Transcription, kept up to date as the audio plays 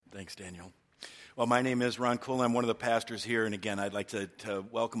Thanks, Daniel. Well, my name is Ron Cool. I'm one of the pastors here, and again, I'd like to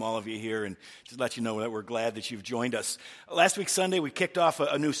welcome all of you here and just let you know that we're glad that you've joined us. Last week, Sunday, we kicked off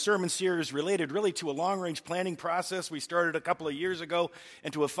a new sermon series related really to a long-range planning process we started a couple of years ago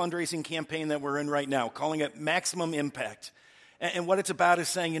and to a fundraising campaign that we're in right now, calling it Maximum Impact. And what it's about is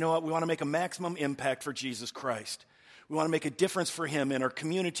saying, you know what, we want to make a maximum impact for Jesus Christ. We want to make a difference for him in our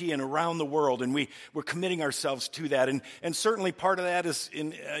community and around the world, and we're committing ourselves to that. And certainly part of that is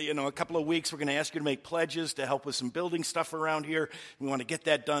in a couple of weeks, we're going to ask you to make pledges to help with some building stuff around here. We want to get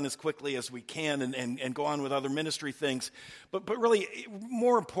that done as quickly as we can and go on with other ministry things. But really,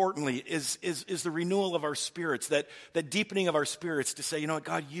 more importantly, is the renewal of our spirits, that deepening of our spirits to say, you know what,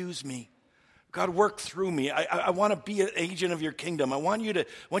 God, use me. God, work through me. I want to be an agent of your kingdom. I want you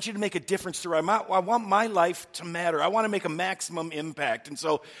to make a difference through. I want my life to matter. I want to make a maximum impact. And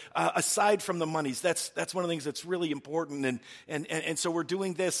so, aside from the monies, that's one of the things that's really important. And so we're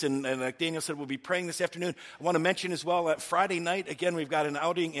doing this. And like Daniel said, we'll be praying this afternoon. I want to mention as well that Friday night, again, we've got an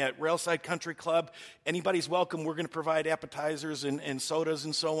outing at Railside Country Club. Anybody's welcome. We're going to provide appetizers and sodas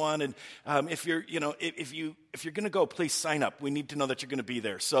and so on. And if you're going to go, please sign up. We need to know that you're going to be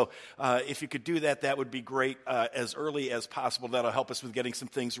there. So if you could do that, that would be great as early as possible. That'll help us with getting some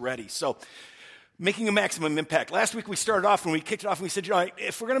things ready. So making a maximum impact. Last week we started off and we kicked it off and we said,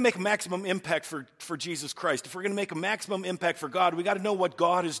 if we're going to make a maximum impact for Jesus Christ, if we're going to make a maximum impact for God, we got to know what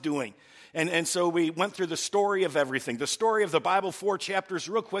God is doing. And so we went through the story of everything, the story of the Bible, 4 chapters.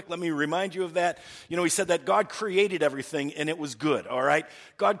 Real quick, let me remind you of that. We said that God created everything and it was good, all right?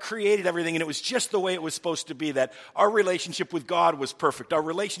 God created everything and it was just the way it was supposed to be, that our relationship with God was perfect. Our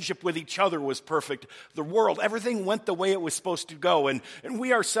relationship with each other was perfect. The world, everything went the way it was supposed to go. And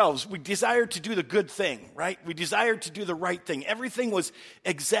we ourselves, we desired to do the good thing, right? We desired to do the right thing. Everything was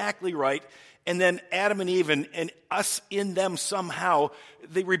exactly right. And then Adam and Eve and us in them somehow,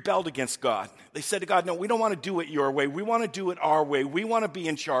 they rebelled against God. They said to God, no, we don't want to do it your way. We want to do it our way. We want to be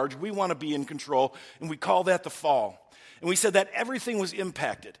in charge. We want to be in control. And we call that the fall. And we said that everything was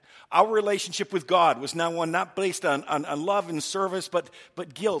impacted. Our relationship with God was now one not based on love and service,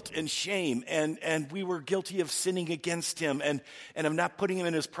 but guilt and shame. And we were guilty of sinning against him and of not putting him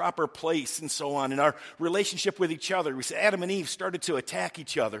in his proper place and so on. And our relationship with each other, we said Adam and Eve started to attack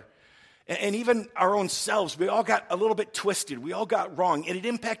each other. And even our own selves, we all got a little bit twisted. We all got wrong. And it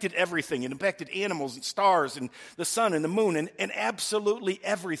impacted everything. It impacted animals and stars and the sun and the moon. And absolutely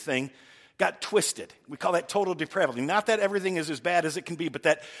everything got twisted. We call that total depravity. Not that everything is as bad as it can be, but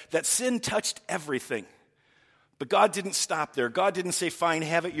that sin touched everything. But God didn't stop there. God didn't say, fine,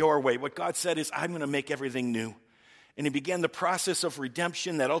 have it your way. What God said is, I'm going to make everything new. And he began the process of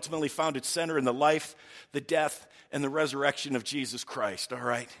redemption that ultimately found its center in the life, the death, and the resurrection of Jesus Christ. All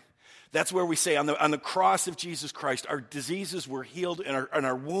right? That's where we say on the cross of Jesus Christ, our diseases were healed and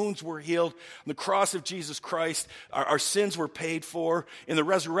our wounds were healed. On the cross of Jesus Christ, our sins were paid for. In the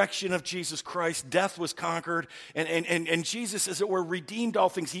resurrection of Jesus Christ, death was conquered. And Jesus, as it were, redeemed all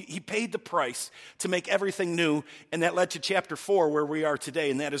things. He paid the price to make everything new. And that led to chapter 4 where we are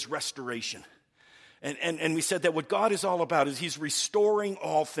today, and that is restoration. And we said that what God is all about is he's restoring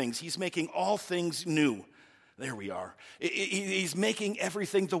all things. He's making all things new. There we are. He's making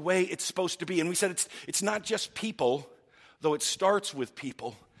everything the way it's supposed to be. And we said it's not just people, though it starts with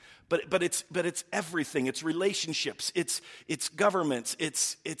people, but it's everything. It's relationships. It's governments.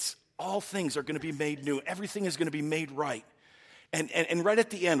 It's all things are going to be made new. Everything is going to be made right. And right at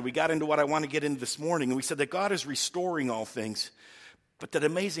the end, we got into what I want to get into this morning. And we said that God is restoring all things, but that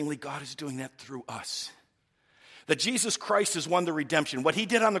amazingly, God is doing that through us. That Jesus Christ has won the redemption. What he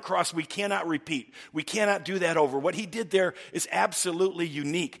did on the cross, we cannot repeat. We cannot do that over. What he did there is absolutely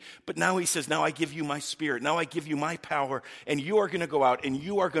unique. But now he says, now I give you my spirit. Now I give you my power. And you are going to go out and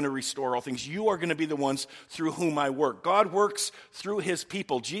you are going to restore all things. You are going to be the ones through whom I work. God works through his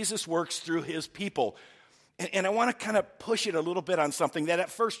people. Jesus works through his people. And I want to kind of push it a little bit on something that at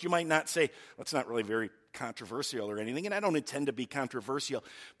first you might not say, well, it's not really very controversial or anything, and I don't intend to be controversial,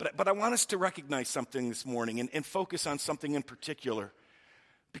 but I want us to recognize something this morning and focus on something in particular.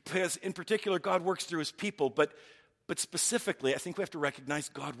 Because in particular, God works through his people, but specifically, I think we have to recognize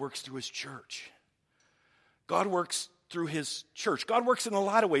God works through his church. God works through his church. God works in a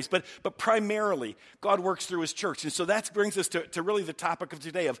lot of ways, but primarily, God works through his church. And so that brings us to really the topic of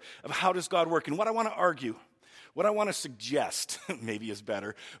today of how does God work? And what I want to argue, what I want to suggest, maybe is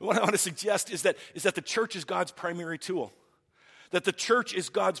better, what I want to suggest is that the church is God's primary tool. that the church is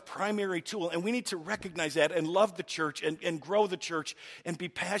God's primary tool, and we need to recognize that and love the church and grow the church and be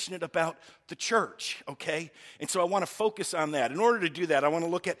passionate about the church, okay? And so I want to focus on that. In order to do that, I want to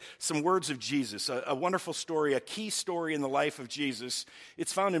look at some words of Jesus, a wonderful story, a key story in the life of Jesus.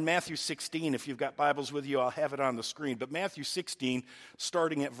 It's found in Matthew 16. If you've got Bibles with you, I'll have it on the screen. But Matthew 16,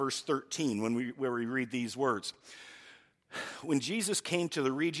 starting at verse 13, where we read these words. When Jesus came to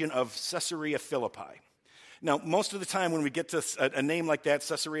the region of Caesarea Philippi. Now, most of the time when we get to a name like that,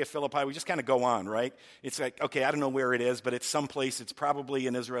 Caesarea Philippi, we just kind of go on, right? It's like, okay, I don't know where it is, but it's someplace. It's probably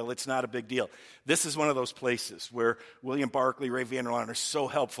in Israel. It's not a big deal. This is one of those places where William Barclay, Ray Vander Laan are so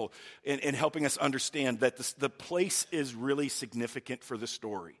helpful in helping us understand that the place is really significant for the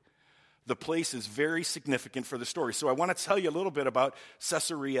story. The place is very significant for the story. So I want to tell you a little bit about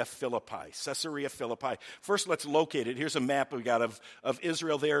Caesarea Philippi. Caesarea Philippi. First, let's locate it. Here's a map we got of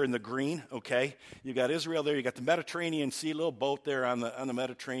Israel there in the green, okay? You got Israel there. You got the Mediterranean Sea, little boat there on the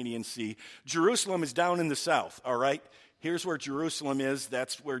Mediterranean Sea. Jerusalem is down in the south, all right? Here's where Jerusalem is.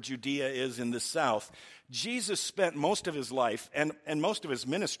 That's where Judea is in the south. Jesus spent most of his life and most of his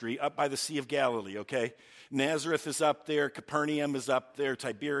ministry up by the Sea of Galilee, okay? Nazareth is up there. Capernaum is up there.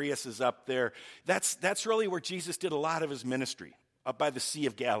 Tiberias is up there. That's really where Jesus did a lot of his ministry, up by the Sea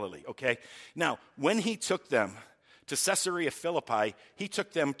of Galilee, okay? Now, when he took them to Caesarea Philippi, he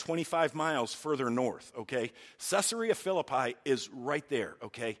took them 25 miles further north, okay? Caesarea Philippi is right there,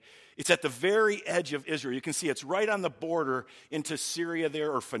 okay? It's at the very edge of Israel. You can see it's right on the border into Syria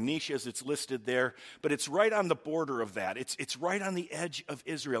there, or Phoenicia as it's listed there, but it's right on the border of that. It's right on the edge of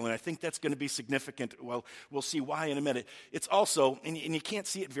Israel, and I think that's going to be significant. Well, we'll see why in a minute. It's also, and you can't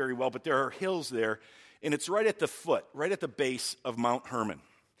see it very well, but there are hills there, and it's right at the foot, right at the base of Mount Hermon.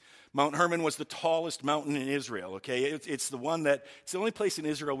 Mount Hermon was the tallest mountain in Israel, okay? It's the only place in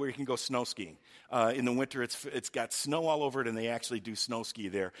Israel where you can go snow skiing. In the winter, it's got snow all over it, and they actually do snow ski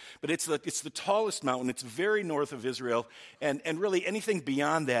there. But it's the tallest mountain. It's very north of Israel, and really anything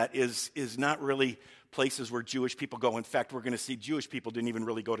beyond that is not really places where Jewish people go. In fact, we're going to see Jewish people didn't even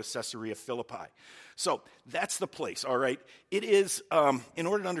really go to Caesarea Philippi. So that's the place, all right? It is, in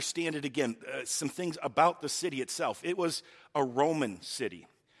order to understand it again, some things about the city itself. It was a Roman city.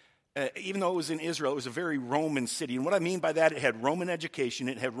 Even though it was in Israel, it was a very Roman city. And what I mean by that, it had Roman education,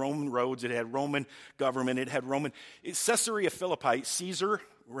 it had Roman roads, it had Roman government, it had Roman... Caesarea Philippi, Caesar,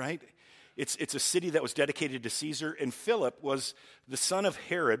 right? It's a city that was dedicated to Caesar, and Philip was the son of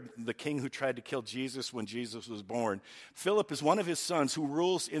Herod, the king who tried to kill Jesus when Jesus was born. Philip is one of his sons who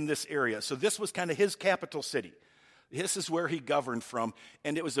rules in this area. So this was kind of his capital city. This is where he governed from,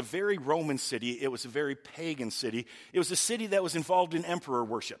 and it was a very Roman city. It was a very pagan city. It was a city that was involved in emperor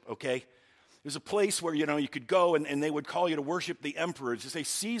worship, okay? It was a place where, you could go and they would call you to worship the emperor, to say,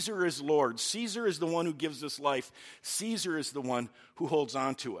 Caesar is Lord. Caesar is the one who gives us life. Caesar is the one who holds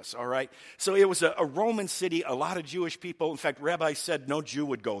on to us, all right? So it was a Roman city, a lot of Jewish people. In fact, rabbis said no Jew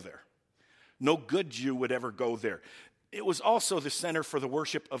would go there. No good Jew would ever go there. It was also the center for the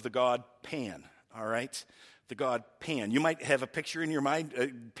worship of the god Pan, all right? The god Pan. You might have a picture in your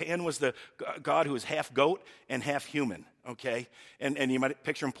mind. Pan was the god who was half goat and half human, okay? And you might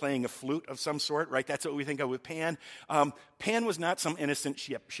picture him playing a flute of some sort, right? That's what we think of with Pan. Pan was not some innocent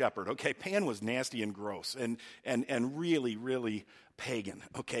shepherd, okay? Pan was nasty and gross and really, really pagan,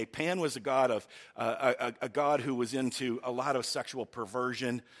 okay? Pan was a god of a god who was into a lot of sexual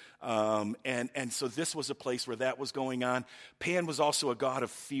perversion, and so this was a place where that was going on. Pan was also a god of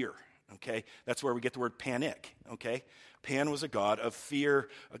fear. Okay, that's where we get the word panic, okay? Pan was a god of fear,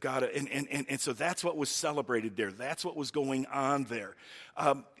 a god of, and so that's what was celebrated there. That's what was going on there.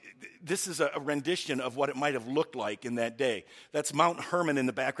 This is a rendition of what it might have looked like in that day. That's Mount Hermon in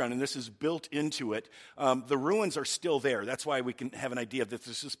the background, and this is built into it. The ruins are still there. That's why we can have an idea that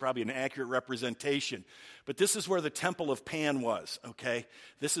this is probably an accurate representation. But this is where the temple of Pan was, okay?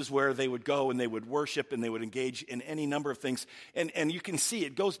 This is where they would go and they would worship and they would engage in any number of things. And you can see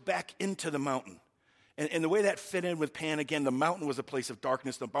it goes back into the mountain. And the way that fit in with Pan, again, the mountain was a place of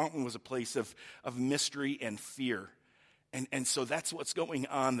darkness. The mountain was a place of mystery and fear. And so that's what's going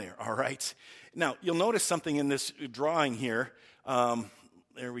on there, all right? Now, you'll notice something in this drawing here.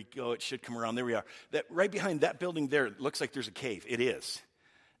 There we go. It should come around. There we are. That right behind that building there, it looks like there's a cave. It is.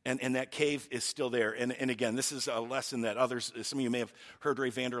 And that cave is still there. And again, this is a lesson that others, some of you may have heard Ray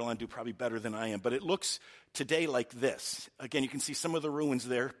Vander Laan do probably better than I am. But it looks today like this. Again, you can see some of the ruins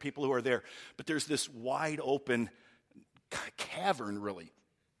there, people who are there. But there's this wide open cavern, really.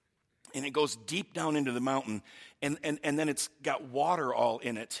 And it goes deep down into the mountain, and then it's got water all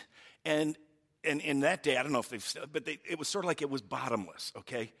in it. And in that day, I don't know if it was sort of like it was bottomless,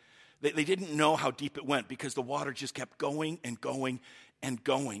 okay? They didn't know how deep it went because the water just kept going and going and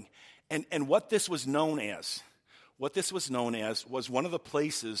going. And what this was known as was one of the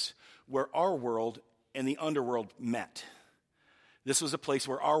places where our world and the underworld met. This was a place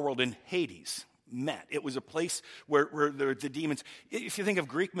where our world and Hades met. It was a place where the demons, if you think of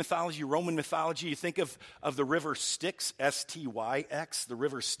Greek mythology, Roman mythology, you think of the river Styx, S-T-Y-X, the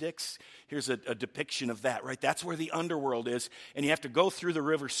river Styx. Here's a depiction of that, right? That's where the underworld is, and you have to go through the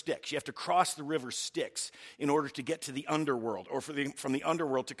river Styx. You have to cross the river Styx in order to get to the underworld, or from the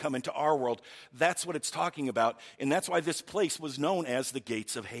underworld to come into our world. That's what it's talking about, and that's why this place was known as the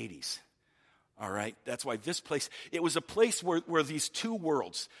Gates of Hades. All right, that's why this place, it was a place where these two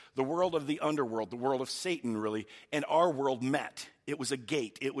worlds, the world of the underworld, the world of Satan really, and our world met. It was a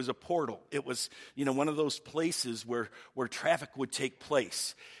gate, it was a portal, it was, one of those places where traffic would take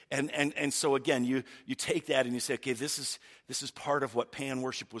place. And so again, you take that and you say, okay, this is part of what Pan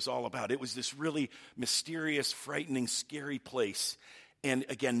worship was all about. It was this really mysterious, frightening, scary place. And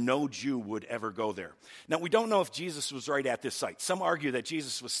again, no Jew would ever go there. Now, we don't know if Jesus was right at this site. Some argue that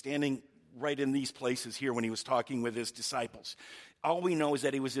Jesus was standing right in these places here when he was talking with his disciples. All we know is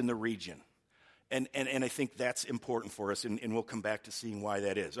that he was in the region. And I think that's important for us, and we'll come back to seeing why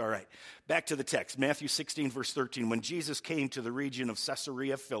that is. All right, back to the text. Matthew 16, verse 13. When Jesus came to the region of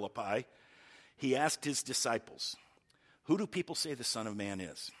Caesarea Philippi, he asked his disciples, "Who do people say the Son of Man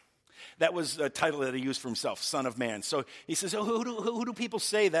is?" That was a title that he used for himself, Son of Man. So he says, who do people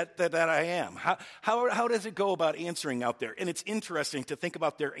say that I am? How does it go about answering out there? And it's interesting to think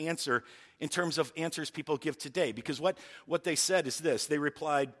about their answer in terms of answers people give today. Because what they said is this. They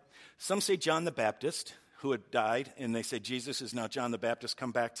replied, some say John the Baptist, who had died, and they say Jesus is now John the Baptist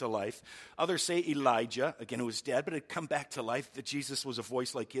come back to life. Others say Elijah, again, who was dead, but had come back to life, that Jesus was a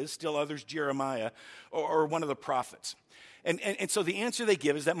voice like his. Still others, Jeremiah, or one of the prophets. And so the answer they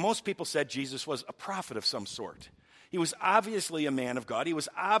give is that most people said Jesus was a prophet of some sort. He was obviously a man of God. He was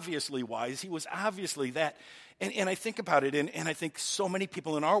obviously wise. He was obviously that. And I think about it, and I think so many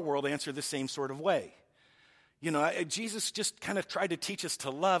people in our world answer the same sort of way. Jesus just kind of tried to teach us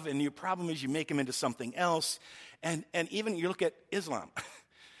to love, and your problem is you make him into something else. And even you look at Islam.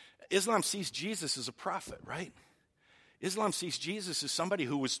 Islam sees Jesus as a prophet, right? Islam sees Jesus as somebody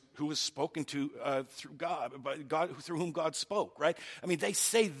who was spoken to through God, through whom God spoke, right? I mean, they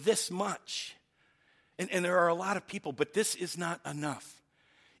say this much. And there are a lot of people, but this is not enough.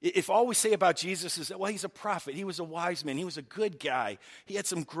 If all we say about Jesus is that, well, he's a prophet, he was a wise man, he was a good guy, he had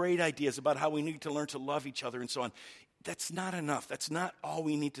some great ideas about how we need to learn to love each other and so on, that's not enough. That's not all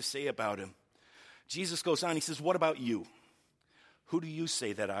we need to say about him. Jesus goes on, he says, what about you? Who do you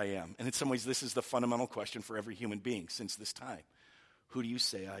say that I am? And in some ways, this is the fundamental question for every human being since this time. Who do you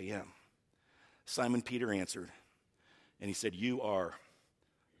say I am? Simon Peter answered, and he said, you are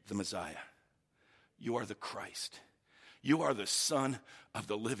the Messiah. You are the Christ. You are the Son of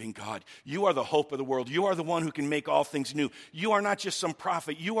the living God. You are the hope of the world. You are the one who can make all things new. You are not just some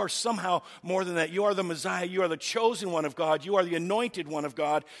prophet. You are somehow more than that. You are the Messiah. You are the chosen one of God. You are the anointed one of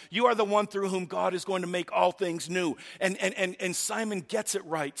God. You are the one through whom God is going to make all things new. And Simon gets it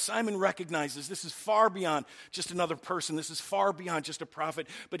right. Simon recognizes this is far beyond just another person. This is far beyond just a prophet.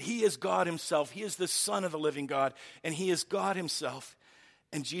 But he is God himself. He is the Son of the living God. And he is God himself.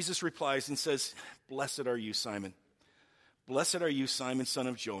 And Jesus replies and says, blessed are you, Simon. Blessed are you, Simon, son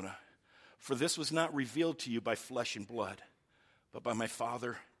of Jonah, for this was not revealed to you by flesh and blood, but by my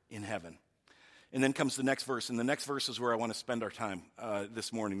Father in heaven. And then comes the next verse, and the next verse is where I want to spend our time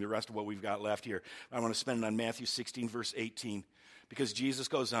this morning, the rest of what we've got left here. I want to spend it on Matthew 16, verse 18, because Jesus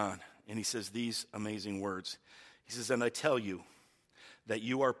goes on, and he says these amazing words. He says, and I tell you that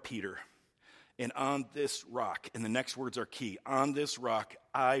you are Peter, and on this rock, and the next words are key, on this rock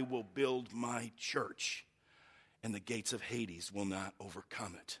I will build my church, and the gates of Hades will not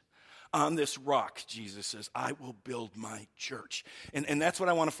overcome it. On this rock, Jesus says, I will build my church. And that's what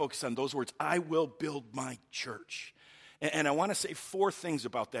I want to focus on, those words, I will build my church. And I want to say 4 things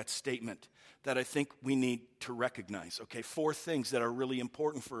about that statement that I think we need to recognize, okay? 4 things that are really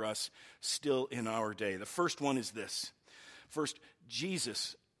important for us still in our day. The first one is this. First,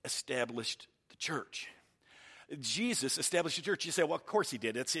 Jesus established the church. Jesus established a church. You say, well, of course he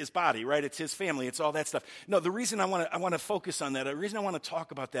did. It's his body, right? It's his family. It's all that stuff. No, the reason I want to focus on that, the reason I want to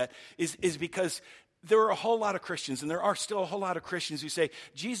talk about that is because there are a whole lot of Christians, and there are still a whole lot of Christians who say,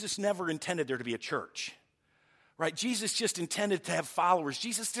 Jesus never intended there to be a church, right? Jesus just intended to have followers.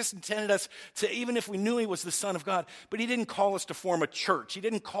 Jesus just intended us to, even if we knew he was the Son of God, but he didn't call us to form a church. He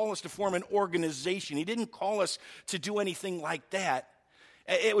didn't call us to form an organization. He didn't call us to do anything like that.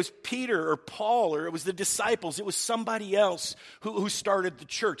 It was Peter or Paul or it was the disciples. It was somebody else who started the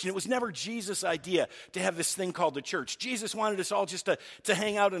church. And it was never Jesus' idea to have this thing called the church. Jesus wanted us all just to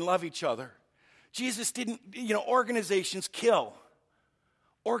hang out and love each other. Jesus didn't, organizations kill.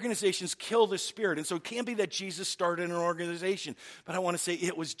 Organizations kill the spirit. And so it can't be that Jesus started an organization. But I want to say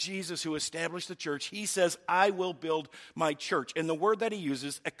it was Jesus who established the church. He says, I will build my church. And the word that he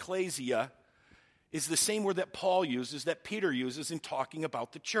uses, ecclesia, is the same word that Paul uses, that Peter uses in talking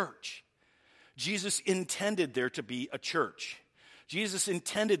about the church. Jesus intended there to be a church. Jesus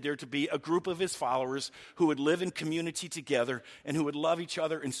intended there to be a group of his followers who would live in community together and who would love each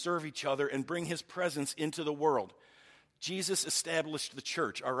other and serve each other and bring his presence into the world. Jesus established the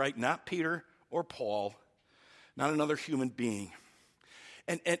church, all right? Not Peter or Paul, not another human being.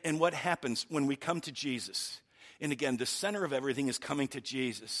 And what happens when we come to Jesus? And again, the center of everything is coming to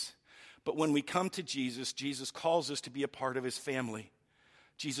Jesus. But when we come to Jesus, Jesus calls us to be a part of his family.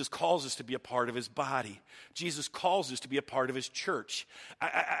 Jesus calls us to be a part of his body. Jesus calls us to be a part of his church.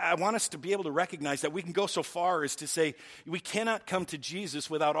 I want us to be able to recognize that we can go so far as to say we cannot come to Jesus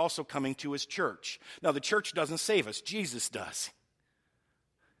without also coming to his church. Now, the church doesn't save us. Jesus does.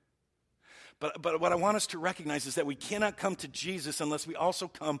 But what I want us to recognize is that we cannot come to Jesus unless we also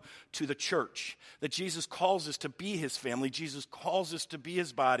come to the church. That Jesus calls us to be his family. Jesus calls us to be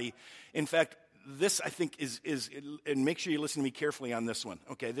his body. In fact, this I think is and make sure you listen to me carefully on this one.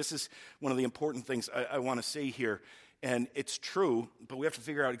 Okay, this is one of the important things I want to say here. And it's true, but we have to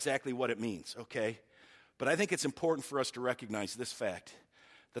figure out exactly what it means, okay? But I think it's important for us to recognize this fact,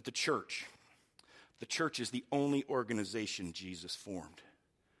 that the church is the only organization Jesus formed.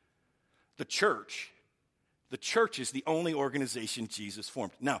 The church is the only organization Jesus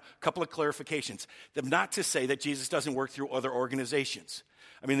formed. Now, a couple of clarifications. Not to say that Jesus doesn't work through other organizations.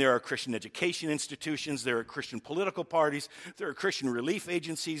 I mean, there are Christian education institutions, there are Christian political parties, there are Christian relief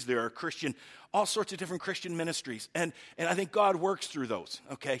agencies, there are all sorts of different Christian ministries. And I think God works through those,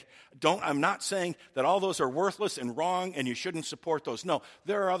 okay? I'm not saying that all those are worthless and wrong and you shouldn't support those. No,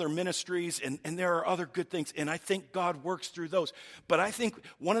 there are other ministries and there are other good things, and I think God works through those. But I think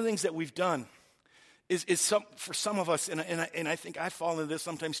one of the things that we've done is for some of us, and I think I fall into this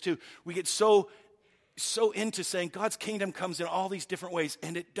sometimes too, we get so into saying God's kingdom comes in all these different ways,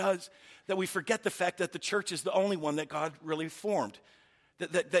 and it does, that we forget the fact that the church is the only one that God really formed,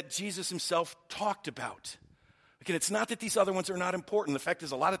 that Jesus himself talked about. Again, it's not that these other ones are not important. The fact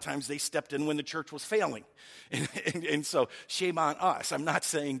is, a lot of times they stepped in when the church was failing. And so shame on us. I'm not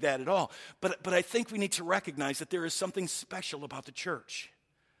saying that at all. But I think we need to recognize that there is something special about the church.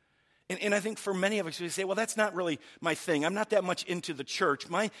 And I think for many of us, we say, well, that's not really my thing. I'm not that much into the church.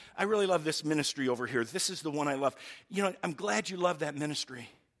 I really love this ministry over here. This is the one I love. I'm glad you love that ministry.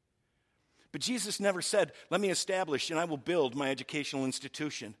 But Jesus never said, let me establish and I will build my educational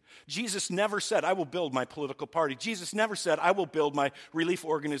institution. Jesus never said, I will build my political party. Jesus never said, I will build my relief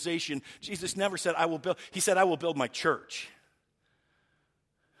organization. Jesus never said, he said, I will build my church.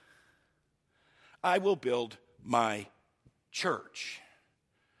 I will build my church.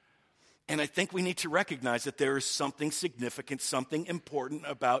 And I think we need to recognize that there is something significant, something important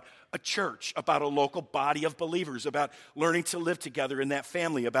about a church, about a local body of believers, about learning to live together in that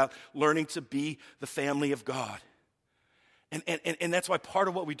family, about learning to be the family of God. And that's why part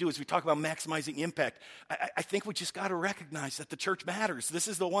of what we do is we talk about maximizing impact. I think we just got to recognize that the church matters. This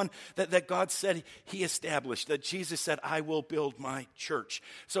is the one that God said he established, that Jesus said, I will build my church.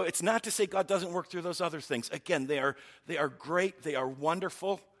 So it's not to say God doesn't work through those other things. Again, they are great, they are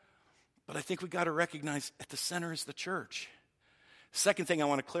wonderful. But I think we got to recognize at the center is the church. Second thing I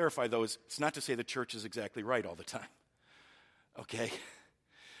want to clarify, though, is it's not to say the church is exactly right all the time. Okay?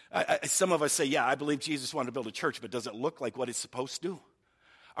 Some of us say, yeah, I believe Jesus wanted to build a church, but does it look like what it's supposed to?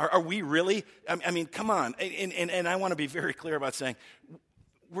 Are we really? I mean, come on. And I want to be very clear about saying,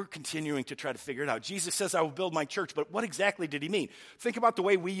 we're continuing to try to figure it out. Jesus says, I will build my church, but what exactly did he mean? Think about the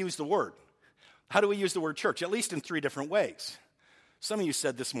way we use the word. How do we use the word church? At least in 3 different ways. Some of you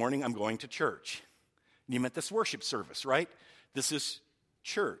said this morning, I'm going to church. You meant this worship service, right? This is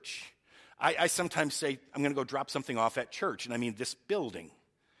church. I sometimes say, I'm going to go drop something off at church, and I mean this building.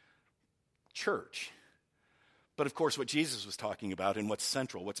 Church. But of course, what Jesus was talking about and what's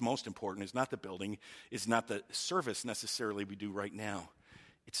central, what's most important is not the building, is not the service necessarily we do right now.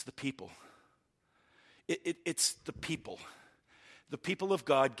 It's the people. It's the people. the people of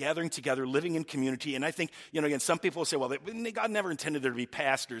God gathering together, living in community. And I think, again, some people will say, well, God never intended there to be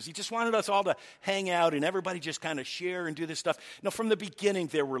pastors. He just wanted us all to hang out and everybody just kind of share and do this stuff. No, from the beginning,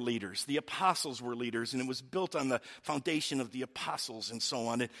 there were leaders. The apostles were leaders, and it was built on the foundation of the apostles and so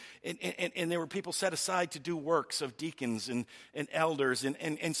on. And there were people set aside to do works of deacons and elders.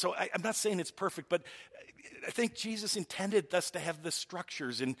 And so I'm not saying it's perfect, but I think Jesus intended us to have the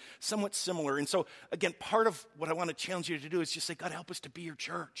structures and somewhat similar. And so, again, part of what I want to challenge you to do is just say, God, help us to be your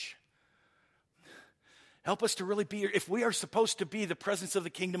church. Help us to really be if we are supposed to be the presence of the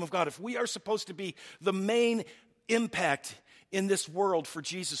kingdom of God, if we are supposed to be the main impact in this world for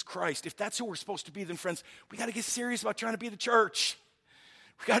Jesus Christ, if that's who we're supposed to be, then friends, we got to get serious about trying to be the church.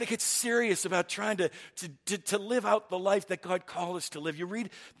 We got to get serious about trying to live out the life that God called us to live. You read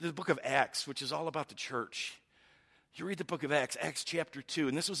the book of Acts, which is all about the church. You read the book of Acts, Acts chapter 2,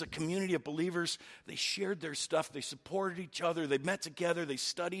 and this was a community of believers. They shared their stuff. They supported each other. They met together. They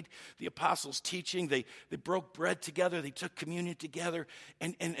studied the apostles' teaching. They broke bread together. They took communion together,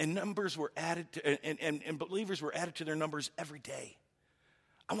 and numbers were added to, and believers were added to their numbers every day.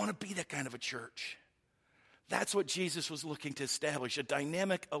 I want to be that kind of a church. That's what Jesus was looking to establish, a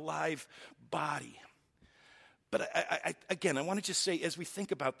dynamic, alive body. But I want to just say, as we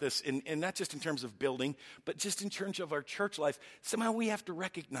think about this, and not just in terms of building, but just in terms of our church life, somehow we have to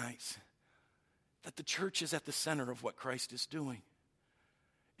recognize that the church is at the center of what Christ is doing.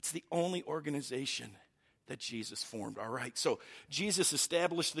 It's the only organization that Jesus formed, all right? So Jesus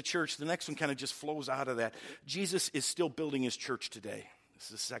established the church. The next one kind of just flows out of that. Jesus is still building his church today. This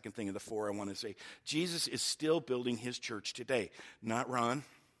is the second thing of the four I want to say. Jesus is still building his church today. Not Ron,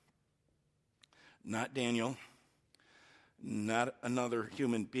 not Daniel, not another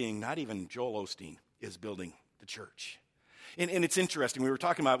human being, not even Joel Osteen is building the church. And it's interesting. We were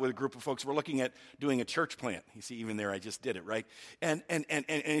talking about with a group of folks, we're looking at doing a church plant. You see, even there, I just did it, right? And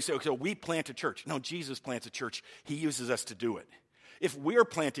he said, so we plant a church. No, Jesus plants a church. He uses us to do it. If we're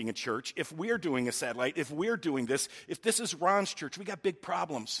planting a church, if we're doing a satellite, if we're doing this, if this is Ron's church, we got big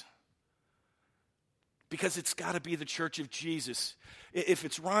problems. Because it's got to be the church of Jesus. If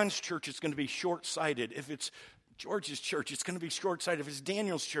it's Ron's church, it's going to be short-sighted. If it's George's church, it's going to be short-sighted. If it's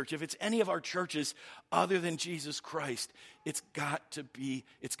Daniel's church, if it's any of our churches other than Jesus Christ, it's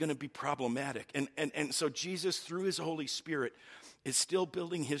going to be problematic. And so Jesus, through his Holy Spirit, is still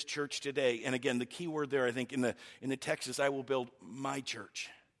building his church today. And again, the key word there, I think, in the text is, I will build my church.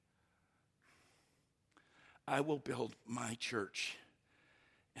 I will build my church.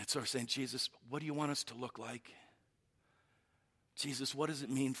 And so we're saying, Jesus, what do you want us to look like? Jesus, what does it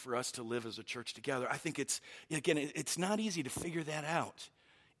mean for us to live as a church together? I think it's not easy to figure that out.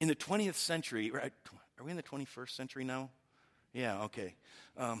 In the 20th century, right? Are we in the 21st century now? Yeah, okay.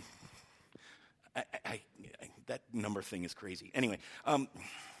 That number thing is crazy. Anyway,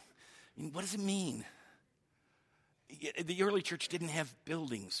 what does it mean? The early church didn't have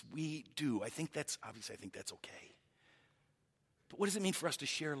buildings. We do. I think that's okay. But what does it mean for us to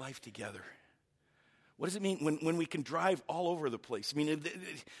share life together? What does it mean when we can drive all over the place? I mean,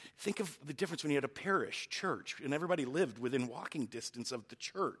 think of the difference when you had a parish church and everybody lived within walking distance of the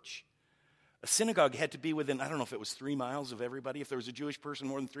church. A synagogue had to be within, I don't know if it was 3 miles of everybody. If there was a Jewish person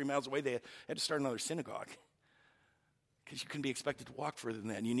more than 3 miles away, they had to start another synagogue. Because you couldn't be expected to walk further than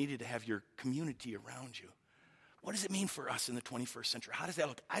that, and you needed to have your community around you. What does it mean for us in the 21st century? How does that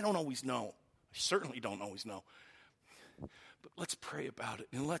look? I don't always know. I certainly don't always know. But let's pray about it,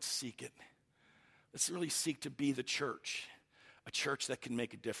 and let's seek it. Let's really seek to be the church, a church that can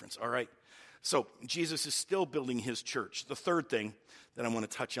make a difference, all right? So Jesus is still building his church. The third thing that I want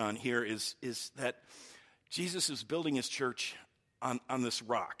to touch on here is that Jesus is building his church on this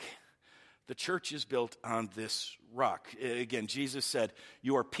rock. The church is built on this rock. Again, Jesus said,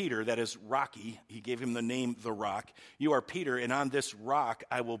 you are Peter, that is Rocky. He gave him the name the Rock. You are Peter, and on this rock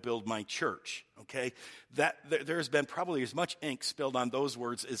I will build my church. Okay? There's been probably as much ink spilled on those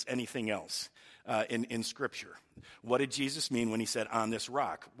words as anything else in Scripture. What did Jesus mean when he said, on this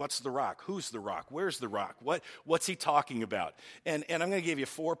rock? What's the rock? Who's the rock? Where's the rock? What's he talking about? And I'm going to give you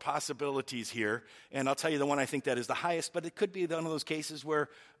 4 possibilities here, and I'll tell you the one I think that is the highest, but it could be one of those cases where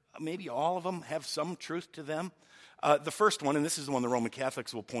maybe all of them have some truth to them. The first one, and this is the one the Roman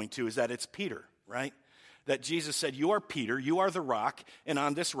Catholics will point to, is that it's Peter, right? That Jesus said, you are Peter, you are the rock, and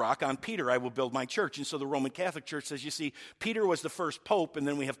on this rock, on Peter, I will build my church. And so the Roman Catholic Church says, you see, Peter was the first pope, and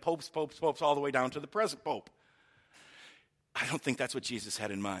then we have popes, all the way down to the present pope. I don't think that's what Jesus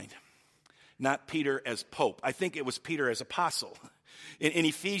had in mind. not Peter as pope. I think it was Peter as apostle. In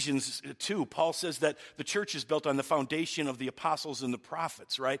Ephesians 2, Paul says that the church is built on the foundation of the apostles and the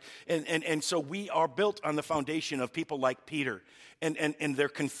prophets, right? And so we are built on the foundation of people like Peter and their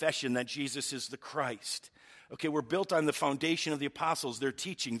confession that Jesus is the Christ. Okay, we're built on the foundation of the apostles, their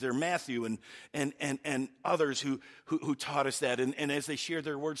teaching, their Matthew and others who taught us that, and as they shared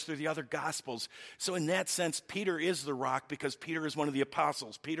their words through the other gospels. So in that sense, Peter is the rock because Peter is one of the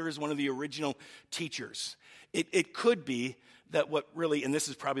apostles. Peter is one of the original teachers. It could be that what really, and this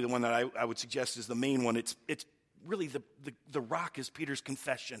is probably the one that I would suggest is the main one, it's really the rock is Peter's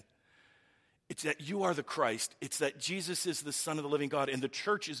confession. It's that you are the Christ. It's that Jesus is the Son of the living God. And the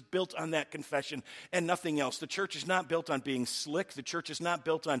church is built on that confession and nothing else. The church is not built on being slick. The church is not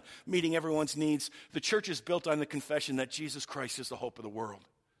built on meeting everyone's needs. The church is built on the confession that Jesus Christ is the hope of the world.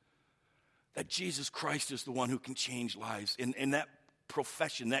 That Jesus Christ is the one who can change lives. And that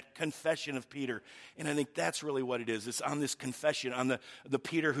profession, that confession of Peter. And I think that's really what it is. It's on this confession, on the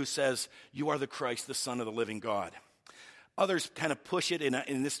Peter who says, you are the Christ, the Son of the living God. Others kind of push it,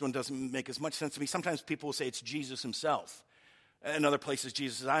 and this one doesn't make as much sense to me. Sometimes people will say it's Jesus himself. In other places,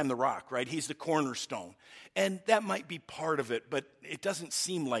 Jesus says, I am the rock, right? He's the cornerstone. And that might be part of it, but it doesn't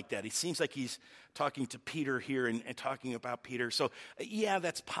seem like that. It seems like he's talking to Peter here and talking about Peter. So, yeah,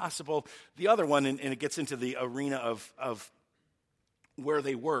 that's possible. The other one, and it gets into the arena of where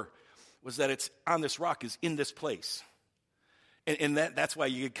they were, was that it's on this rock is in this place. And that's why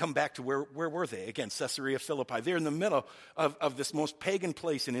you come back to where were they? Again, Caesarea Philippi. They're in the middle of this most pagan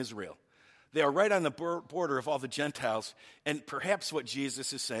place in Israel. They are right on the border of all the Gentiles. And perhaps what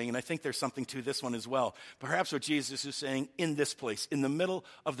Jesus is saying, and I think there's something to this one as well, perhaps what Jesus is saying in this place, in the middle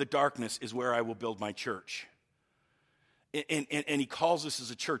of the darkness is where I will build my church. And he calls us as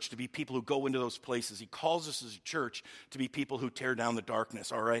a church to be people who go into those places. He calls us as a church to be people who tear down the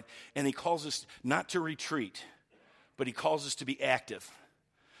darkness, all right? And he calls us not to retreat, but he calls us to be active,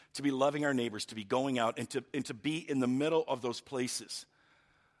 to be loving our neighbors, to be going out, and to be in the middle of those places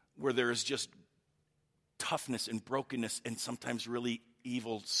where there is just toughness and brokenness and sometimes really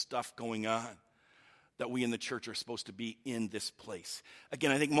evil stuff going on, that we in the church are supposed to be in this place.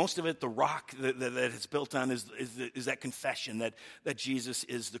 Again, I think most of it, the rock that it's built on is that confession that Jesus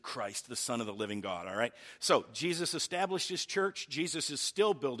is the Christ, the Son of the living God, all right? So Jesus established his church. Jesus is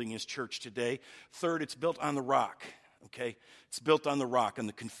still building his church today. Third, it's built on the rock. Okay, it's built on the rock, on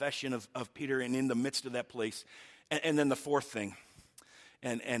the confession of Peter, and in the midst of that place. And then the fourth thing,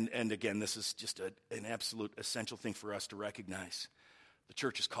 and again, this is just an absolute essential thing for us to recognize. The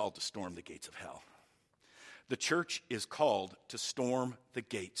church is called to storm the gates of hell. The church is called to storm the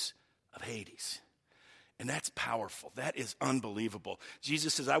gates of Hades. And that's powerful. That is unbelievable.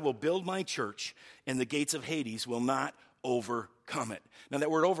 Jesus says, I will build my church, and the gates of Hades will not overcome it. Now,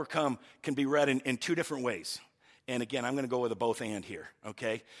 that word overcome can be read in two different ways. And again, I'm going to go with a both and here,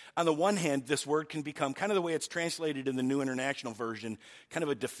 okay? On the one hand, this word can become kind of the way it's translated in the New International Version, kind of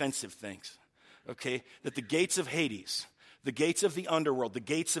a defensive thing, okay? That the gates of Hades, the gates of the underworld, the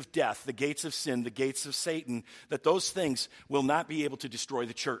gates of death, the gates of sin, the gates of Satan, that those things will not be able to destroy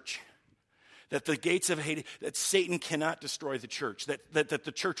the church. That the gates of Hades, that Satan cannot destroy the church, that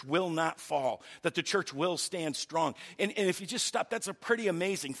the church will not fall, that the church will stand strong. And if you just stop, that's a pretty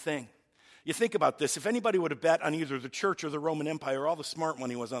amazing thing. You think about this. If anybody would have bet on either the church or the Roman Empire, all the smart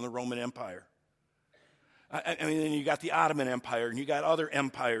money was on the Roman Empire. I mean, you got the Ottoman Empire, and you got other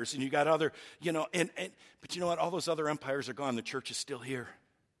empires, and you got other, but you know what? All those other empires are gone. The church is still here.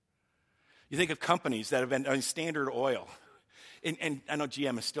 You think of companies that have been, Standard Oil, and I know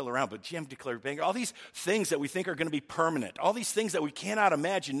GM is still around, but GM declared bankruptcy. All these things that we think are going to be permanent, all these things that we cannot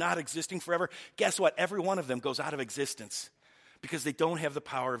imagine not existing forever, guess what? Every one of them goes out of existence, because they don't have the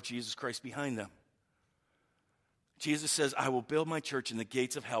power of Jesus Christ behind them. Jesus says, I will build my church, and the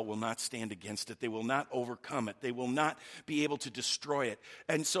gates of hell will not stand against it. They will not overcome it. They will not be able to destroy it.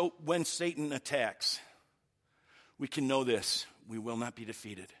 And so when Satan attacks, we can know this: we will not be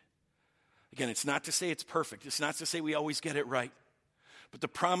defeated. Again, it's not to say it's perfect. It's not to say we always get it right. But the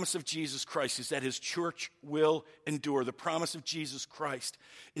promise of Jesus Christ is that his church will endure. The promise of Jesus Christ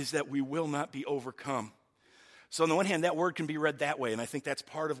is that we will not be overcome. So on the one hand, that word can be read that way, and I think that's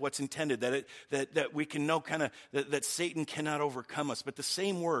part of what's intended, that we can know kind of that Satan cannot overcome us. But the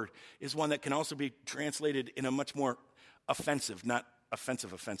same word is one that can also be translated in a much more offensive, not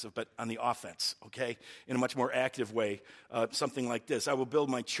offensive, but on the offense, okay, in a much more active way. Something like this: I will build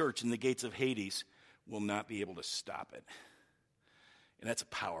my church, and the gates of Hades will not be able to stop it. And that's a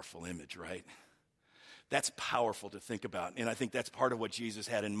powerful image, right? That's powerful to think about. And I think that's part of what Jesus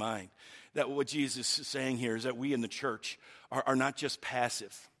had in mind. That what Jesus is saying here is that we in the church are not just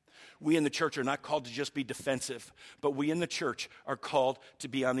passive. We in the church are not called to just be defensive, but we in the church are called to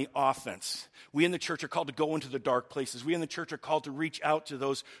be on the offense. We in the church are called to go into the dark places. We in the church are called to reach out to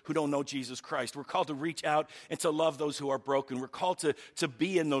those who don't know Jesus Christ. We're called to reach out and to love those who are broken. We're called to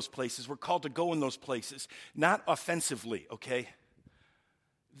be in those places. We're called to go in those places, not offensively, okay?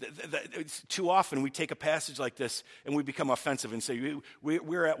 Too often we take a passage like this and we become offensive and say,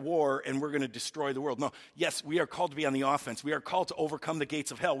 we're at war and we're going to destroy the world. No, yes, we are called to be on the offense. We are called to overcome the gates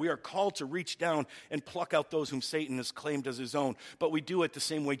of hell. We are called to reach down and pluck out those whom Satan has claimed as his own. But we do it the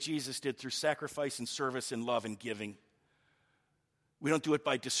same way Jesus did, through sacrifice and service and love and giving. We don't do it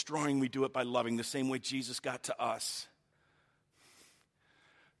by destroying, we do it by loving, the same way Jesus got to us.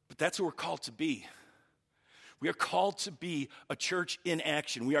 But that's who we're called to be. We are called to be a church in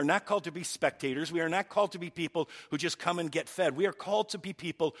action. We are not called to be spectators. We are not called to be people who just come and get fed. We are called to be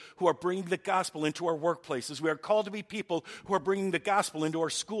people who are bringing the gospel into our workplaces. We are called to be people who are bringing the gospel into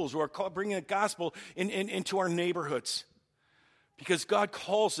our schools, who are bringing the gospel into our neighborhoods. Because God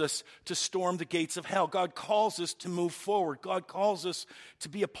calls us to storm the gates of hell. God calls us to move forward. God calls us to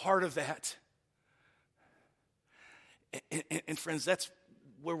be a part of that. And friends, that's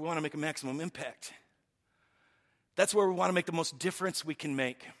where we want to make a maximum impact. That's where we want to make the most difference we can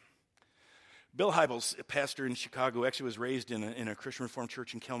make. Bill Hybels, a pastor in Chicago, actually was raised in a Christian Reformed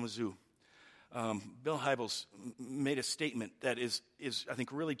church in Kalamazoo. Bill Hybels made a statement that is I think,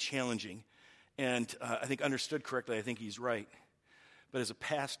 really challenging. And I think understood correctly, I think he's right. But as a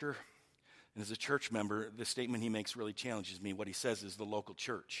pastor and as a church member, the statement he makes really challenges me. What he says is the local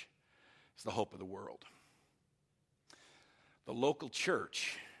church is the hope of the world. The local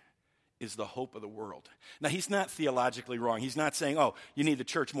church is the hope of the world. Now, he's not theologically wrong. He's not saying, oh, you need the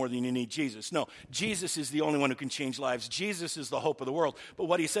church more than you need Jesus. No, Jesus is the only one who can change lives. Jesus is the hope of the world. But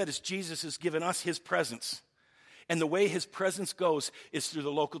what he said is Jesus has given us his presence. And the way his presence goes is through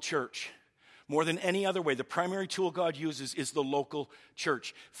the local church. More than any other way, the primary tool God uses is the local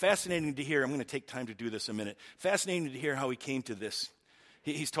church. Fascinating to hear. I'm going to take time to do this a minute. Fascinating to hear how he came to this.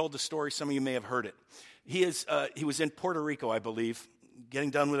 He's told the story. Some of you may have heard it. He was in Puerto Rico, I believe,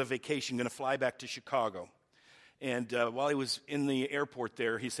 getting done with a vacation, going to fly back to Chicago. And while he was in the airport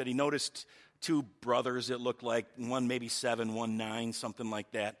there, he said he noticed two brothers, it looked like, one maybe 7, one 9, something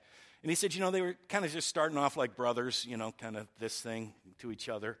like that. And he said, they were kind of just starting off like brothers, kind of this thing to each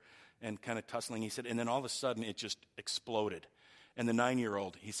other and kind of tussling. He said, and then all of a sudden it just exploded. And the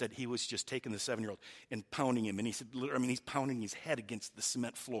 9-year-old, he said he was just taking the 7-year-old and pounding him. And he said, he's pounding his head against the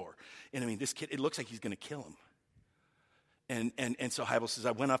cement floor. And this kid, it looks like he's going to kill him. And so Hybels says,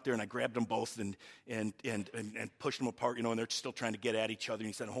 I went up there and I grabbed them both and pushed them apart, and they're still trying to get at each other. And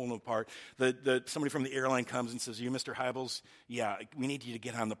he said, hold them apart. Somebody from the airline comes and says, are you Mr. Hybels? Yeah, we need you to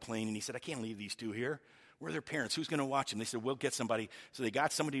get on the plane. And he said, I can't leave these two here. Where are their parents? Who's going to watch them? They said, we'll get somebody. So they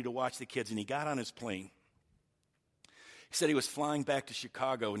got somebody to watch the kids, and he got on his plane. He said he was flying back to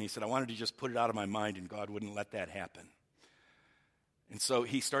Chicago, and he said, I wanted to just put it out of my mind, and God wouldn't let that happen. And so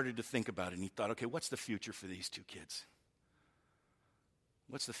he started to think about it, and he thought, okay, what's the future for these two kids?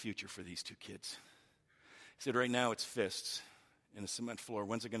 What's the future for these two kids? He said, right now it's fists and a cement floor.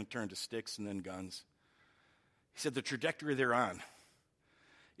 When's it going to turn to sticks and then guns? He said, the trajectory they're on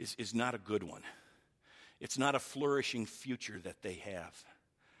is not a good one. It's not a flourishing future that they have.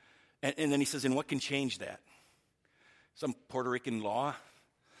 And then he says, and what can change that? Some Puerto Rican law?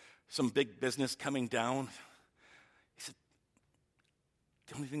 Some big business coming down? He said,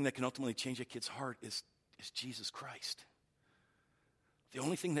 the only thing that can ultimately change a kid's heart is Jesus Christ. The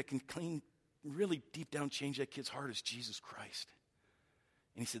only thing that can really deep down change that kid's heart is Jesus Christ.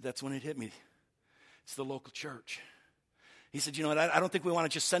 And he said, that's when it hit me. It's the local church. He said, I don't think we want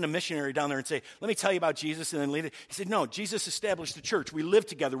to just send a missionary down there and say, let me tell you about Jesus and then leave it. He said, no, Jesus established the church. We live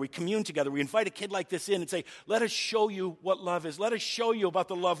together. We commune together. We invite a kid like this in and say, let us show you what love is. Let us show you about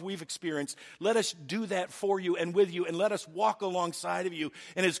the love we've experienced. Let us do that for you and with you, and let us walk alongside of you.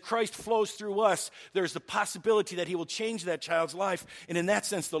 And as Christ flows through us, there's the possibility that he will change that child's life. And in that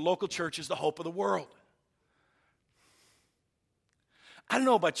sense, the local church is the hope of the world. I don't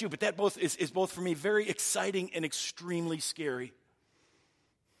know about you, but that is both for me very exciting and extremely scary.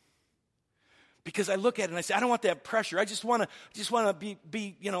 Because I look at it and I say, I don't want that pressure. I just want to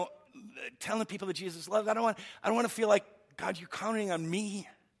be telling people that Jesus loves. I don't want to feel like, God, you're counting on me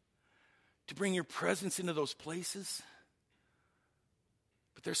to bring your presence into those places.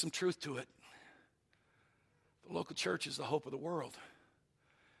 But there's some truth to it. The local church is the hope of the world.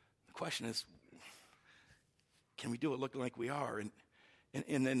 The question is, can we do it looking like we are?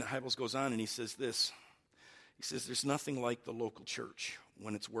 And then Hybels goes on and he says this. He says, there's nothing like the local church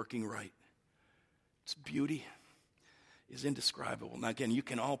when it's working right. It's beauty. is indescribable. Now, again, you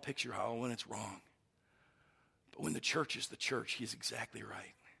can all picture how when it's wrong. But when the church is the church, he's exactly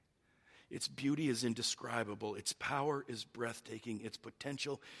right. Its beauty is indescribable. Its power is breathtaking. Its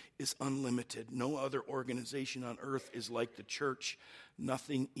potential is unlimited. No other organization on earth is like the church.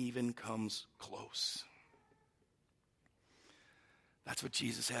 Nothing even comes close. That's what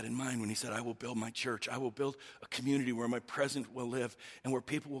Jesus had in mind when he said, I will build my church. I will build a community where my presence will live and where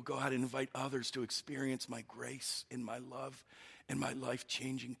people will go out and invite others to experience my grace and my love and my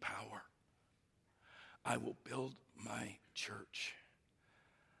life-changing power. I will build my church.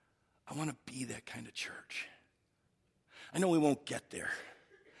 I want to be that kind of church. I know we won't get there,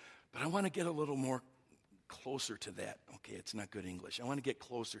 but I want to get a little more closer to that. Okay, it's not good English. I want to get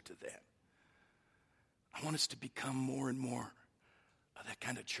closer to that. I want us to become more and more of that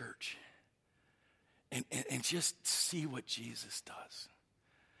kind of church and just see what Jesus does.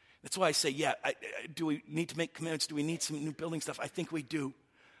 That's why I say, do we need to make commitments? Do we need some new building stuff? I think we do.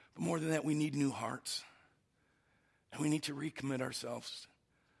 But more than that, we need new hearts. And we need to recommit ourselves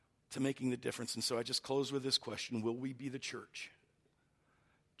to making the difference. And so I just close with this question. Will we be the church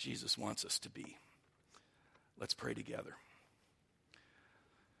Jesus wants us to be? Let's pray together.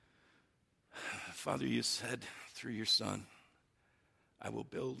 Father, you said through your Son, I will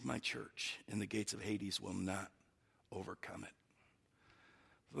build my church, and the gates of Hades will not overcome it.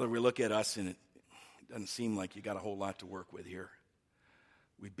 Father, we look at us, and it doesn't seem like you got a whole lot to work with here.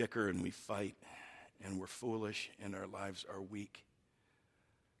 We bicker and we fight, and we're foolish, and our lives are weak.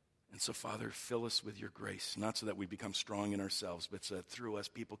 And so, Father, fill us with your grace, not so that we become strong in ourselves, but so that through us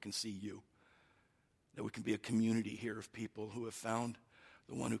people can see you, that we can be a community here of people who have found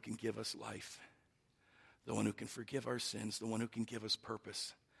the one who can give us life, the one who can forgive our sins, the one who can give us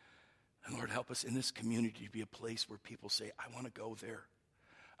purpose. And Lord, help us in this community to be a place where people say, I want to go there.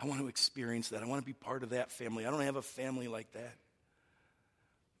 I want to experience that. I want to be part of that family. I don't have a family like that.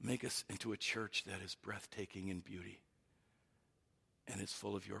 Make us into a church that is breathtaking in beauty and is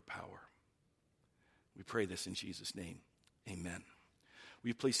full of your power. We pray this in Jesus' name. Amen. Will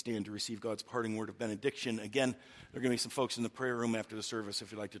you please stand to receive God's parting word of benediction? Again, there are going to be some folks in the prayer room after the service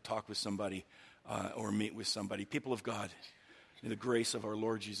if you'd like to talk with somebody or meet with somebody. People of God, may the grace of our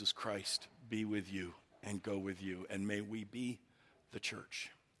Lord Jesus Christ be with you and go with you. And may we be the church.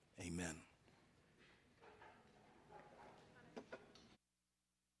 Amen.